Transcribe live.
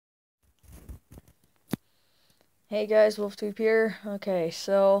Hey guys, WolfTube here. Okay,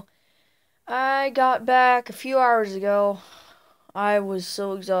 so I got back a few hours ago. I was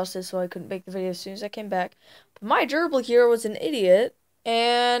so exhausted, so I couldn't make the video as soon as I came back. But my gerbil here was an idiot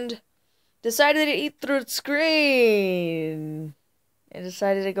and decided to eat through the screen. It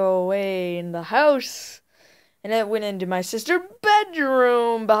decided to go away in the house, and it went into my sister's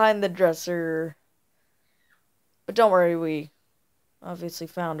bedroom behind the dresser. But don't worry, we obviously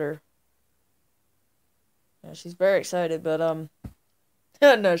found her. Yeah, she's very excited, but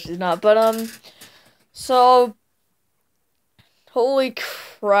no, she's not. But so holy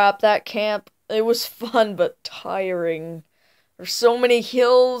crap, that camp. It was fun but tiring. There's so many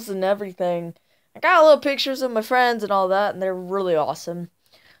hills and everything. I got little pictures of my friends and all that, and they're really awesome.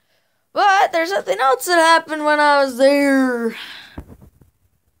 But there's something else that happened when I was there.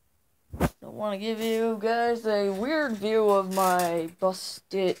 Don't want to give you guys a weird view of my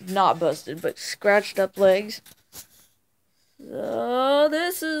not busted, but scratched up legs. So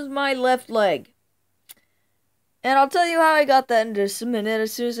this is my left leg. And I'll tell you how I got that in just a minute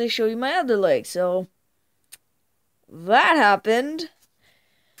as soon as I show you my other leg. So, that happened.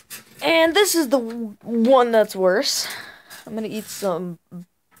 And this is the one that's worse. I'm gonna eat some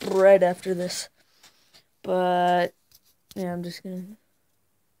bread after this. But, yeah, I'm just gonna...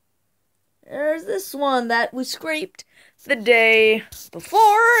 There's this one that we scraped the day before,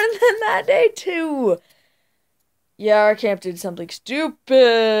 and then that day too. Yeah, our camp did something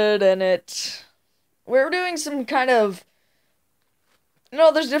stupid, and we're doing some kind of...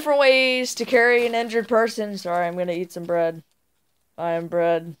 there's different ways to carry an injured person. Sorry, I'm gonna eat some bread. I am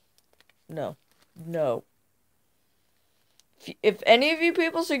bread. No. No. If any of you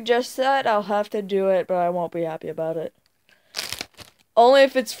people suggest that, I'll have to do it, but I won't be happy about it. Only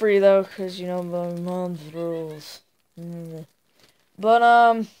if it's free, though, because, my mom's rules.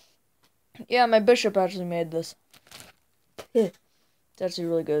 But, yeah, my bishop actually made this. It's actually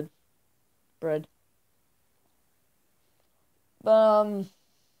really good. Bread.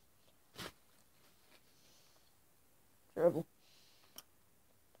 Terrible.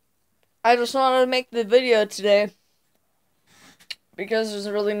 I just wanted to make the video today because there's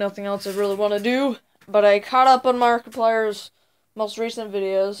really nothing else I really want to do. But I caught up on Markiplier's most recent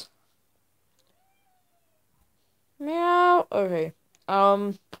videos. Meow. Okay.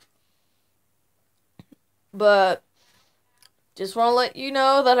 But just want to let you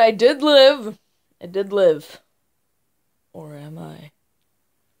know that I did live. I did live. Or am I?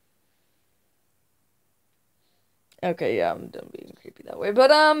 Okay, yeah, I'm done being creepy that way.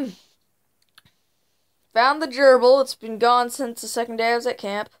 But, found the gerbil. It's been gone since the second day I was at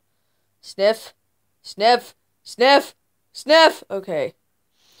camp. Sniff. Sniff. Sniff. Sniff. Okay.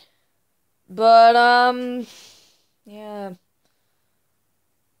 But, yeah.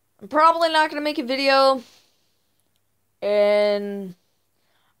 I'm probably not gonna make a video. And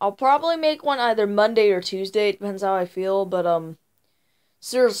I'll probably make one either Monday or Tuesday. It depends how I feel. But,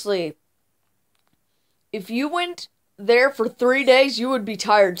 seriously. If you went there for 3 days, you would be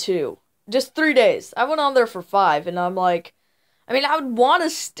tired too. Just 3 days. I went on there for 5, and I'm like... I mean, I would want to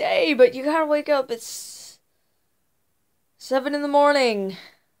stay, but you gotta wake up. It's 7 in the morning.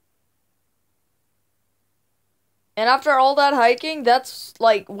 And after all that hiking, that's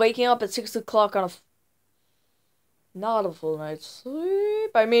like waking up at 6 o'clock on not a full night's sleep.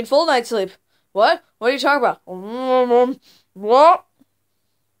 I mean, full night's sleep. What? What are you talking about? What?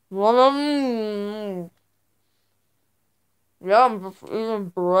 Yeah, I'm just eating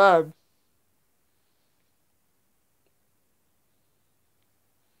bread.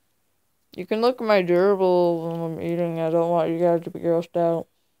 You can look at my gerbil when I'm eating. I don't want you guys to be grossed out.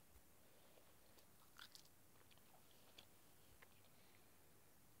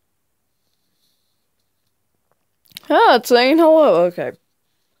 Ah, it's saying hello. Okay.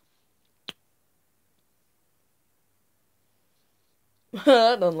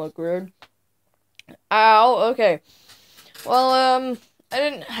 That doesn't look weird. Ow, okay. Well, I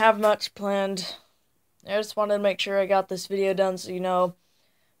didn't have much planned. I just wanted to make sure I got this video done so you know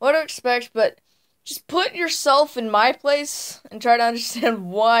what to expect, but just put yourself in my place and try to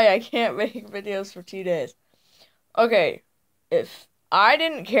understand why I can't make videos for 2 days. Okay, if I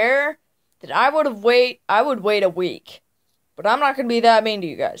didn't care, then I would wait a week. But I'm not going to be that mean to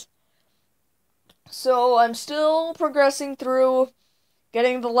you guys. So, I'm still progressing through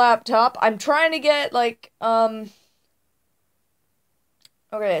getting the laptop. I'm trying to get, like, okay,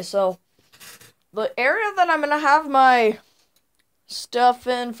 so, the area that I'm going to have my stuff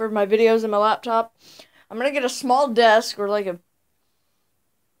in for my videos and my laptop, I'm going to get a small desk or, like,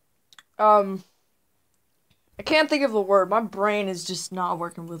 I can't think of the word. My brain is just not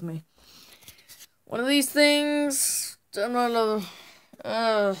working with me. one of these things.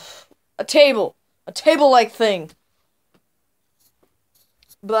 A table. A table-like thing.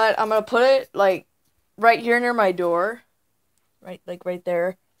 But I'm gonna put it, like, right here near my door. Right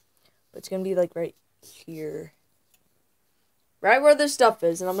there. But it's gonna be, like, right here. Right where this stuff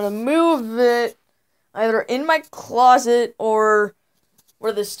is. And I'm gonna move it either in my closet or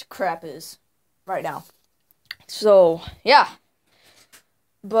where this crap is right now. So, yeah.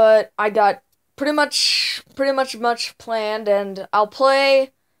 But I got pretty much planned, and I'll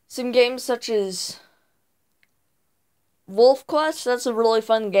play some games such as Wolf Quest. That's a really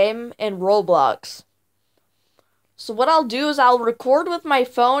fun game, and Roblox. So what I'll do is I'll record with my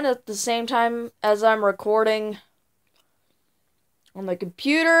phone at the same time as I'm recording on my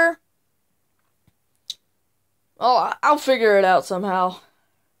computer. Oh, I'll figure it out somehow.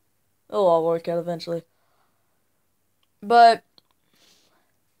 It'll all work out eventually. But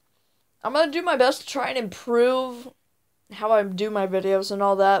I'm gonna do my best to try and improve how I do my videos and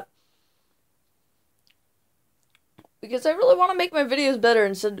all that. Because I really want to make my videos better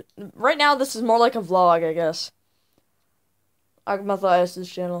instead. Right now, this is more like a vlog, I guess. Matthias'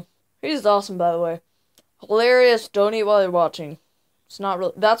 channel. He's awesome, by the way. Hilarious. Don't eat while you're watching. It's not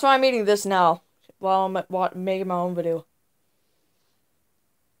really. That's why I'm eating this now, while I'm making my own video.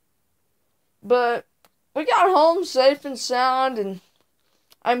 But we got home safe and sound, and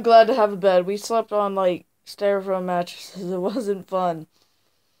I'm glad to have a bed. We slept on, like, styrofoam mattresses. It wasn't fun.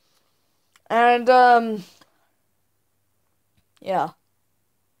 And, yeah.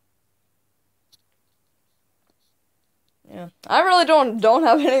 Yeah. I really don't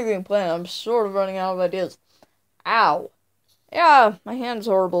have anything planned. I'm sort of running out of ideas. Ow. Yeah, my hand's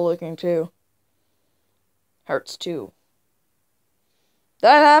horrible looking, too. Hurts, too.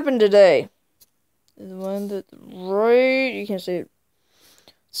 That happened today. The one that's right... You can't see it.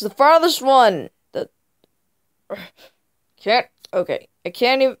 It's the farthest one. That... Can't... Okay. I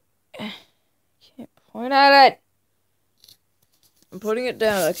can't even... Can't point at it. I'm putting it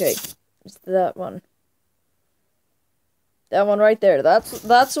down. Okay. It's that one. That one right there. That's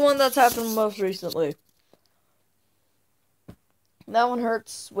the one that's happened most recently. That one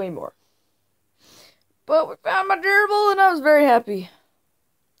hurts way more. But we found my gerbil, and I was very happy.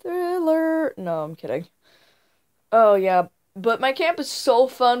 Thriller. No, I'm kidding. Oh, yeah. But my camp is so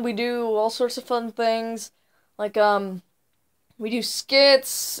fun. We do all sorts of fun things. Like, we do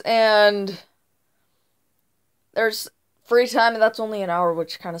skits, and there's free time, and that's only an hour,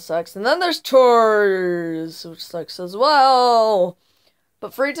 which kind of sucks. And then there's tours, which sucks as well.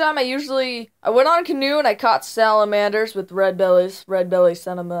 But free time, I went on a canoe, and I caught salamanders with red belly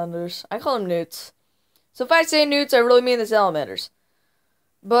salamanders. I call them newts. So if I say newts, I really mean the salamanders.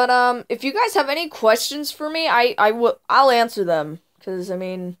 But, if you guys have any questions for me, I'll answer them. Because, I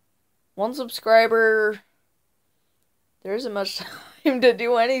mean, 1 subscriber, there isn't much time to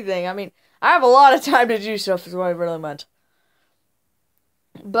do anything. I mean, I have a lot of time to do stuff, is what I really meant.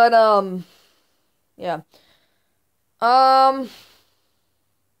 But, yeah.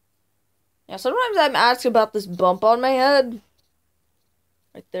 Yeah, sometimes I'm asked about this bump on my head.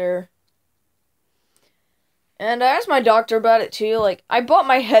 Right there. And I asked my doctor about it too. Like, I bumped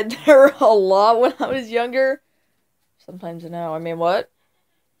my head there a lot when I was younger. Sometimes now. I mean, what?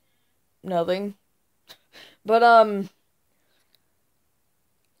 Nothing. But,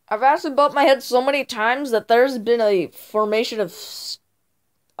 I've actually bumped my head so many times that there's been a formation of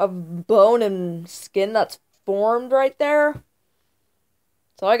bone and skin that's formed right there.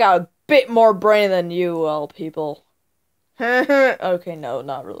 So I got a bit more brain than you all people. Okay, no,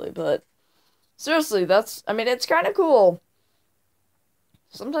 not really, but seriously, I mean, it's kind of cool.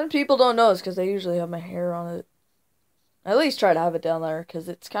 Sometimes people don't notice because they usually have my hair on it. I at least try to have it down there because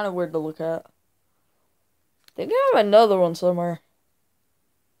it's kind of weird to look at. They do have another one somewhere.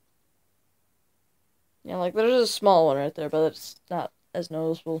 Yeah, like, there's a small one right there, but it's not as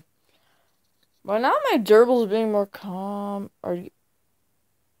noticeable. But now my gerbil's being more calm.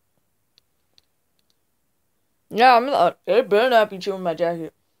 Yeah, it better not be chewing my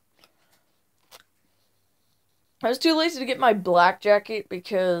jacket. I was too lazy to get my black jacket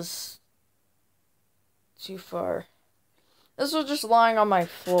because too far. This was just lying on my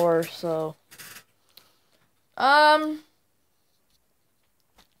floor, so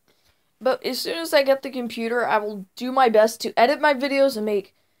but as soon as I get the computer, I will do my best to edit my videos and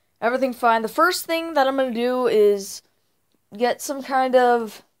make everything fine. The first thing that I'm going to do is get some kind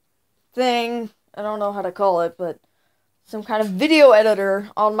of thing, I don't know how to call it, but some kind of video editor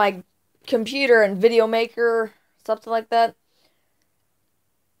on my computer and video maker, something like that.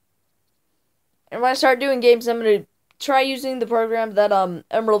 And when I start doing games, I'm going to try using the program that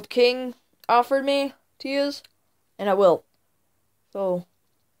Emerald King offered me to use, and I will. So,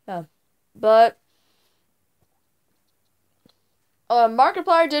 yeah. But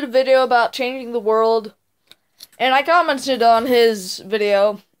Markiplier did a video about changing the world, and I commented on his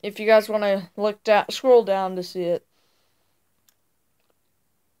video. If you guys want to scroll down to see it,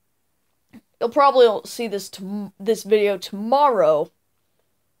 you'll probably see this video tomorrow.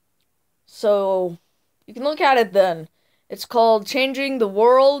 So you can look at it then. It's called Changing the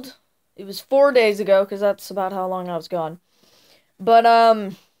World. It was 4 days ago, because that's about how long I was gone. But,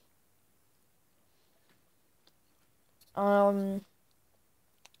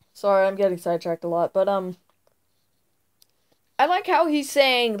 sorry, I'm getting sidetracked a lot, but, I like how he's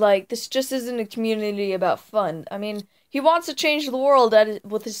saying, like, this just isn't a community about fun. I mean, he wants to change the world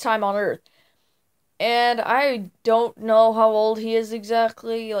with his time on Earth. And I don't know how old he is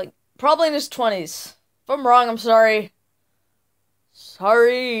exactly, like, probably in his 20s. If I'm wrong, I'm sorry.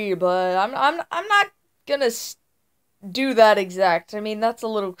 Sorry, but I'm not gonna do that exact. I mean, that's a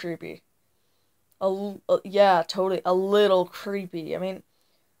little creepy. Yeah, totally, a little creepy. I mean,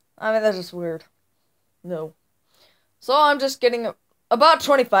 that's just weird. No. So I'm just getting about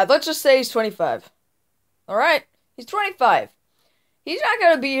 25. Let's just say he's 25. Alright? He's 25. He's not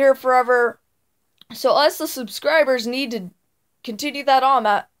gonna be here forever. So us, the subscribers, need to continue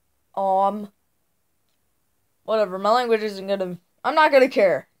that whatever, my language isn't gonna... I'm not gonna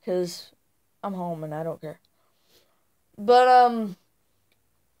care, because I'm home and I don't care. But,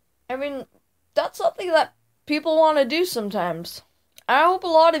 I mean, that's something that people want to do sometimes. I hope a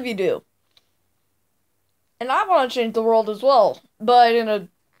lot of you do. And I want to change the world as well, but in a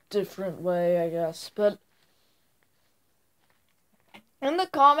different way, I guess. But in the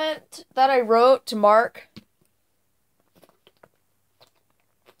comment that I wrote to Mark,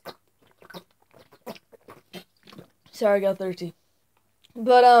 sorry, I got thirsty.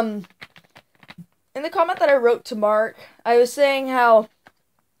 But, in the comment that I wrote to Mark, I was saying how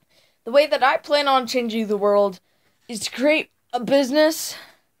the way that I plan on changing the world is to create a business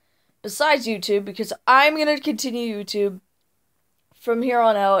besides YouTube, because I'm going to continue YouTube from here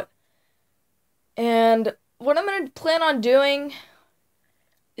on out. And what I'm going to plan on doing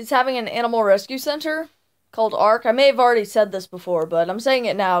is having an animal rescue center called ARC. I may have already said this before, but I'm saying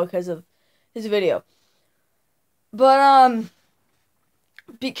it now because of his video. But,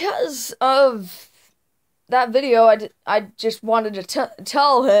 because of that video, I just wanted to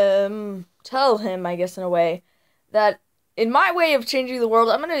tell him, I guess, in a way, that in my way of changing the world,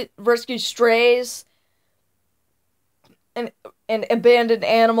 I'm going to rescue strays and abandoned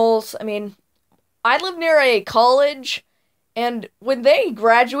animals. I mean, I live near a college, and when they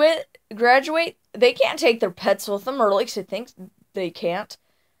graduate, they can't take their pets with them, or at least I think they can't.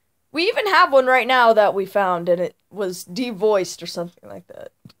 We even have one right now that we found, and it was devoiced or something like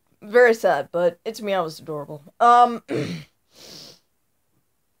that. Very sad, but it's meow was adorable.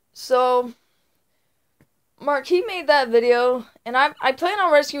 So Mark, he made that video, and I plan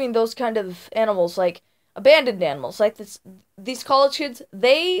on rescuing those kind of animals, like abandoned animals, like these college kids.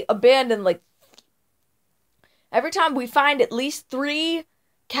 They abandon, like, every time we find at least 3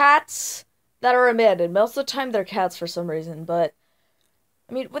 cats that are abandoned. Most of the time they're cats for some reason, but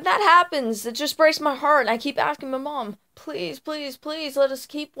I mean, when that happens, it just breaks my heart, and I keep asking my mom, please, please, please, let us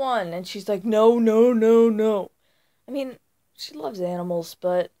keep one. And she's like, no, no, no, no. I mean, she loves animals,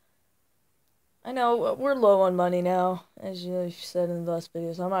 but I know we're low on money now, as you said in the last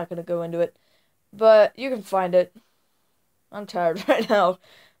video, so I'm not going to go into it. But you can find it. I'm tired right now.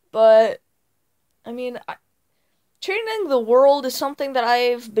 But, I mean, changing the world is something that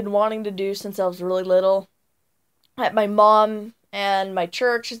I've been wanting to do since I was really little. My mom and my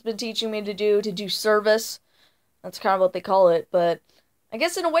church has been teaching me to do service. That's kind of what they call it, but I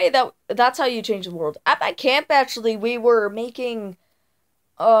guess in a way that's how you change the world. At my camp, actually, we were making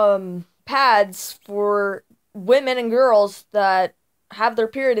pads for women and girls that have their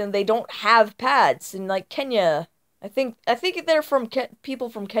period and they don't have pads in, like, Kenya. I think they're from people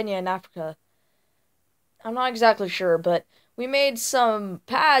from Kenya and Africa. I'm not exactly sure, but we made some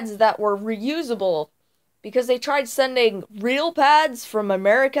pads that were reusable, because they tried sending real pads from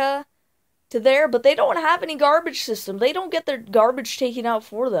America to there, but they don't have any garbage system. They don't get their garbage taken out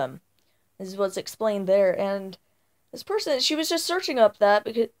for them. This is what's explained there. And this person, she was just searching up that,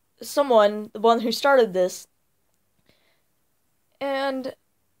 because someone, the one who started this, and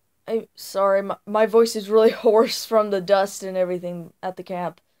sorry, my voice is really hoarse from the dust and everything at the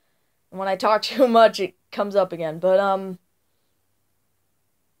camp. And when I talk too much, it comes up again. But,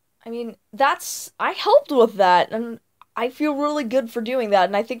 I mean, I helped with that, and I feel really good for doing that,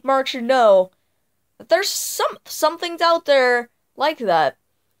 and I think Mark should know that there's some things out there like that.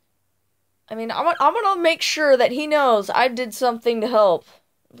 I mean, I'm gonna make sure that he knows I did something to help,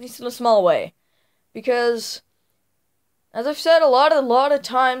 at least in a small way, because as I've said a lot of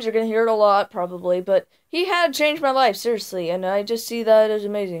times, you're gonna hear it a lot probably, but he had changed my life seriously, and I just see that as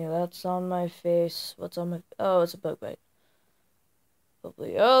amazing. That's on my face. What's on my? Oh, it's a bug bite.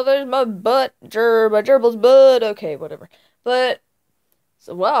 Lovely. Oh, there's my butt. My gerbil's butt. Okay, whatever. But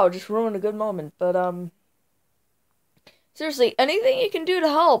so wow, just ruined a good moment. But seriously, anything you can do to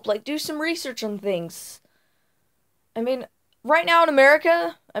help, like do some research on things. I mean, right now in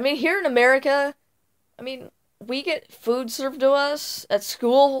America, here in America, we get food served to us at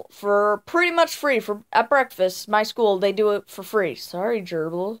school for pretty much free. For at breakfast, my school, they do it for free. Sorry,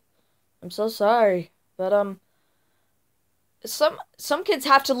 gerbil. I'm so sorry. But some kids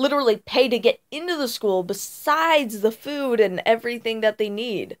have to literally pay to get into the school besides the food and everything that they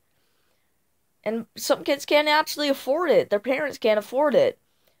need. And some kids can't actually afford it. Their parents can't afford it.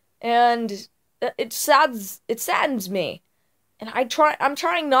 And it saddens me. And I'm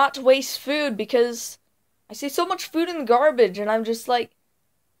trying not to waste food because I see so much food in the garbage and I'm just like,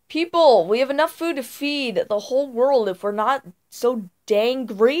 people, we have enough food to feed the whole world if we're not so dang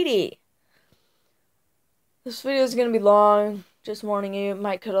greedy. This video is gonna be long. Just warning you, it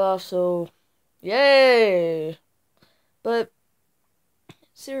might cut off, so yay! But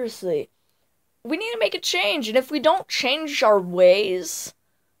seriously, we need to make a change, and if we don't change our ways,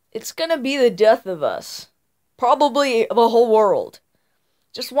 it's gonna be the death of us. Probably the whole world.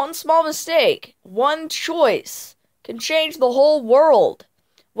 Just one small mistake, one choice, can change the whole world.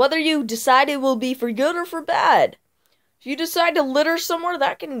 Whether you decide it will be for good or for bad. If you decide to litter somewhere,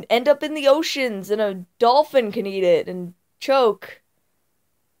 that can end up in the oceans, and a dolphin can eat it and choke.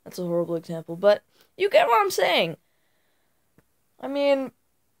 That's a horrible example, but you get what I'm saying. I mean,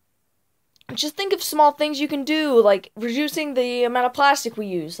 just think of small things you can do, like reducing the amount of plastic we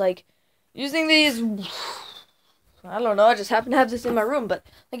use, like using these, I don't know, I just happen to have this in my room, but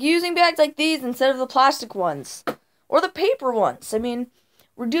like using bags like these instead of the plastic ones, or the paper ones. I mean,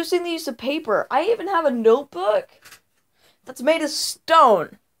 reducing the use of paper. I even have a notebook that's made of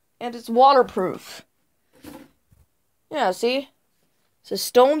stone, and it's waterproof. Yeah, see? It's a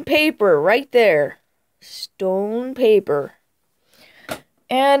stone paper right there. Stone paper.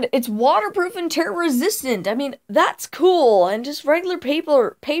 And it's waterproof and tear resistant. I mean, that's cool. And just regular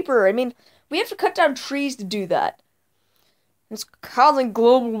paper. I mean, we have to cut down trees to do that. It's causing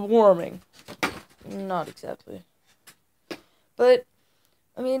global warming. Not exactly. But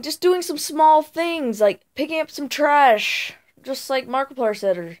I mean, just doing some small things, like picking up some trash, just like Markiplier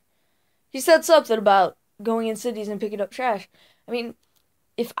said, or he said something about going in cities and picking up trash. I mean,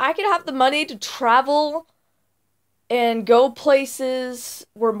 if I could have the money to travel and go places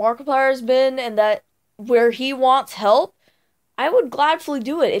where Markiplier's been and that where he wants help, I would gladly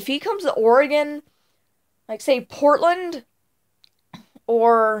do it. If he comes to Oregon, like say Portland,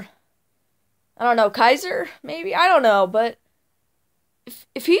 or I don't know, Kaiser, maybe? I don't know, but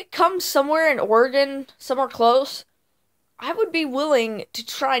if he comes somewhere in Oregon, somewhere close, I would be willing to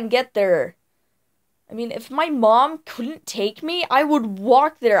try and get there. I mean, if my mom couldn't take me, I would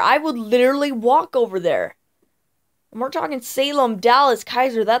walk there. I would literally walk over there. And we're talking Salem, Dallas,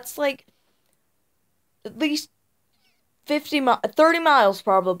 Kaiser. That's like at least 30 miles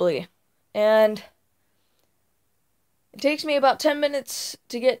probably. And it takes me about 10 minutes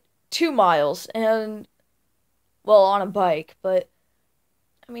to get 2 miles. And, well, on a bike, but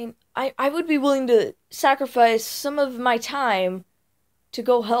I mean, I would be willing to sacrifice some of my time to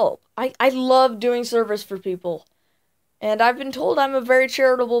go help. I love doing service for people. And I've been told I'm a very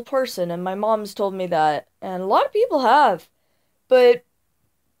charitable person, and my mom's told me that. And a lot of people have. But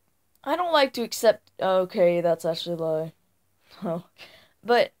I don't like to accept, okay, that's actually a lie. Oh.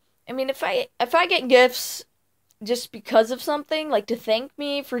 But, I mean, if I get gifts just because of something, like to thank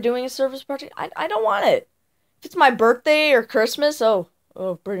me for doing a service project, I don't want it. If it's my birthday or Christmas, oh,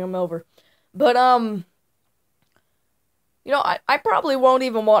 bring them over. But, you know, I probably won't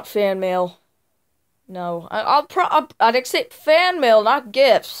even want fan mail. No, I'd accept fan mail, not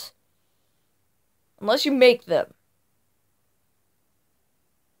gifts. Unless you make them.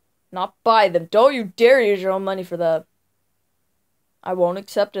 Not buy them. Don't you dare use your own money for that. I won't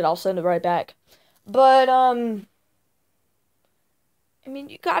accept it. I'll send it right back. But, I mean,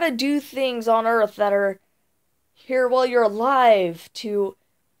 you gotta do things on Earth that are here while you're alive to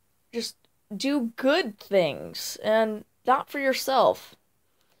just do good things and not for yourself.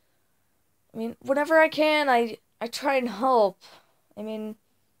 I mean, whenever I can, I try and help. I mean,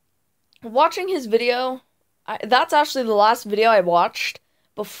 watching his video, that's actually the last video I watched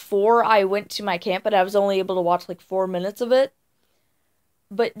before I went to my camp, but I was only able to watch like 4 minutes of it.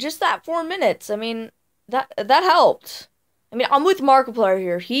 But just that 4 minutes, I mean, that helped. I mean, I'm with Markiplier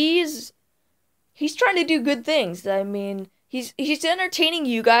here. He's trying to do good things. I mean, he's entertaining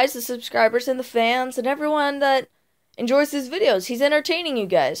you guys, the subscribers and the fans and everyone that enjoys his videos. He's entertaining you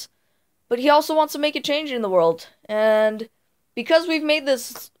guys. But he also wants to make a change in the world. And because we've made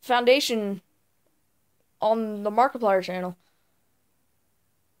this foundation on the Markiplier channel,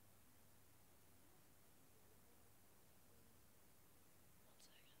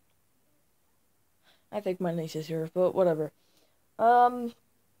 I think my niece is here, but whatever. Well,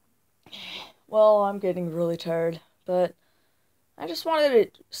 I'm getting really tired, but I just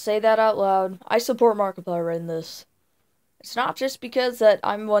wanted to say that out loud. I support Markiplier in this. It's not just because that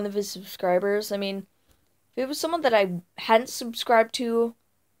I'm one of his subscribers. I mean, if it was someone that I hadn't subscribed to,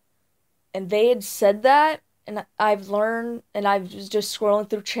 and they had said that, and I've learned, and I was just scrolling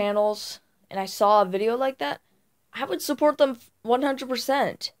through channels, and I saw a video like that, I would support them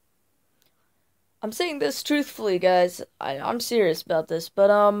 100%. I'm saying this truthfully, guys. I'm serious about this, but,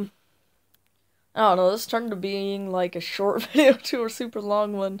 I don't know, this turned to being, like, a short video to a super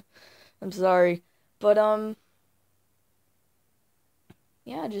long one. I'm sorry. But,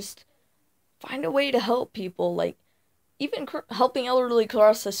 yeah, just find a way to help people, like, even helping elderly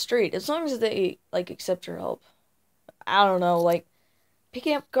cross the street, as long as they, like, accept your help. I don't know, like,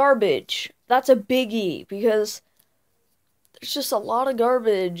 picking up garbage. That's a biggie, because there's just a lot of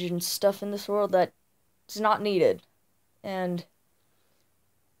garbage and stuff in this world that is not needed. And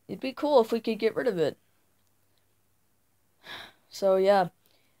it'd be cool if we could get rid of it. So, yeah.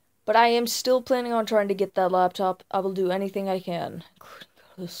 But I am still planning on trying to get that laptop. I will do anything I can, including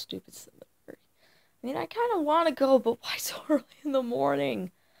go to the stupid cemetery. I mean, I kind of want to go, but why so early in the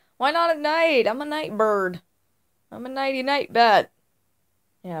morning? Why not at night? I'm a night bird. I'm a nighty-night bat.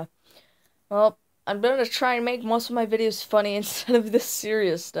 Yeah. Well, I'm gonna try and make most of my videos funny instead of this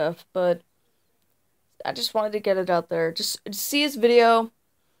serious stuff, but I just wanted to get it out there. Just see his video.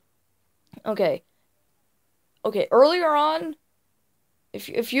 Okay. Okay, earlier on,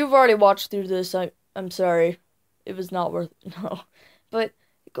 if you've already watched through this, I'm sorry. It was not worth it, no. But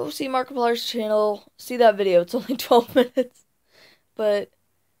go see Markiplier's channel, see that video. It's only 12 minutes. But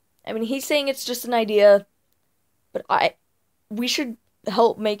I mean, he's saying it's just an idea, but we should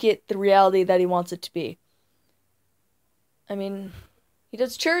help make it the reality that he wants it to be. I mean, he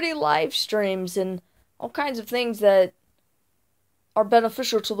does charity live streams and all kinds of things that are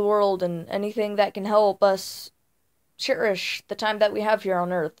beneficial to the world and anything that can help us cherish the time that we have here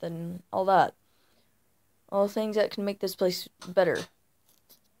on Earth and all that. All the things that can make this place better.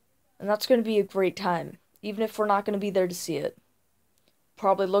 And that's going to be a great time, even if we're not going to be there to see it.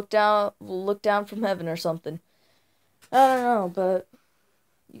 Probably we'll look down from heaven or something. I don't know, but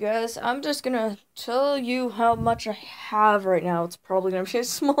you guys, I'm just gonna tell you how much I have right now. It's probably gonna be a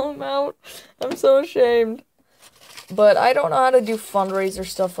small amount. I'm so ashamed. But I don't know how to do fundraiser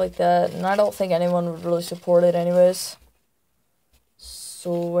stuff like that, and I don't think anyone would really support it anyways.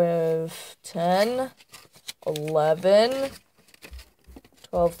 So we have 10, 11,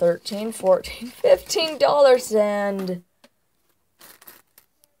 12, 13, 14, $15, and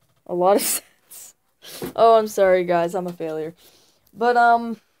a lot of cents. Oh, I'm sorry, guys. I'm a failure. But,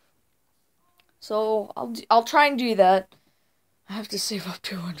 so I'll try and do that. I have to save up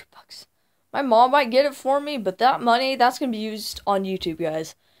 $200. My mom might get it for me, but that money, that's gonna be used on YouTube,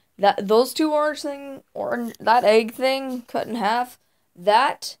 guys. Those two that egg thing cut in half,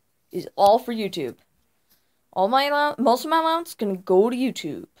 that is all for YouTube. Most of my allowance is gonna go to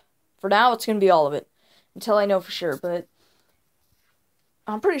YouTube. For now, it's gonna be all of it. Until I know for sure, but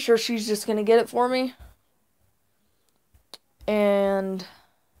I'm pretty sure she's just gonna get it for me. And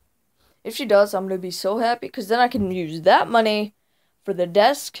if she does, I'm gonna be so happy, because then I can use that money for the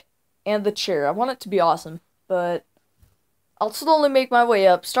desk and the chair. I want it to be awesome, but I'll slowly make my way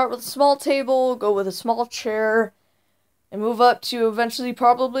up. Start with a small table, go with a small chair, and move up to eventually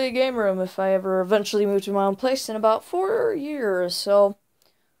probably a game room if I ever eventually move to my own place in about 4 years. So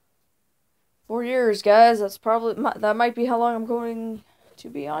 4 years, guys. That might be how long I'm going to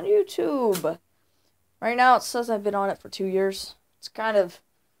be on YouTube. Right now, it says I've been on it for 2 years. It's kind of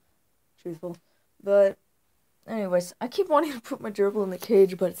truthful. But, anyways, I keep wanting to put my gerbil in the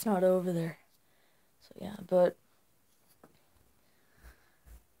cage, but it's not over there. So, yeah, but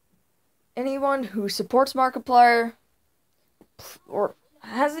anyone who supports Markiplier, or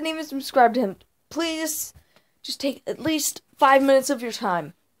hasn't even subscribed to him, please just take at least 5 minutes of your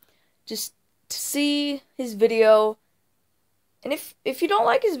time. Just to see his video. And if you don't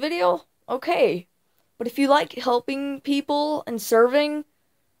like his video, okay. But if you like helping people and serving,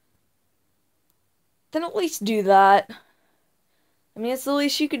 then at least do that. I mean, it's the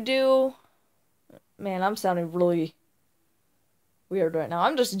least you could do. Man, I'm sounding really weird right now.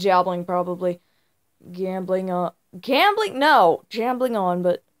 I'm just jabbling, probably. Gambling on. Gambling? No! Jambling on,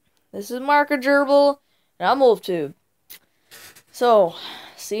 but this is Marker Gerbil, and I'm WolfTube. So,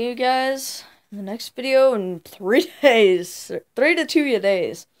 see you guys in the next video in 3 days. 3 to 2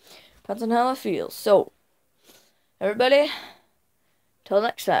 days. Depends on how I feel. So, everybody, till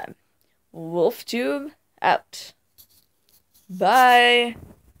next time. WolfTube out. Bye.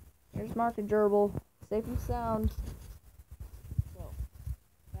 Here's Marker Gerbil. Safe and sound.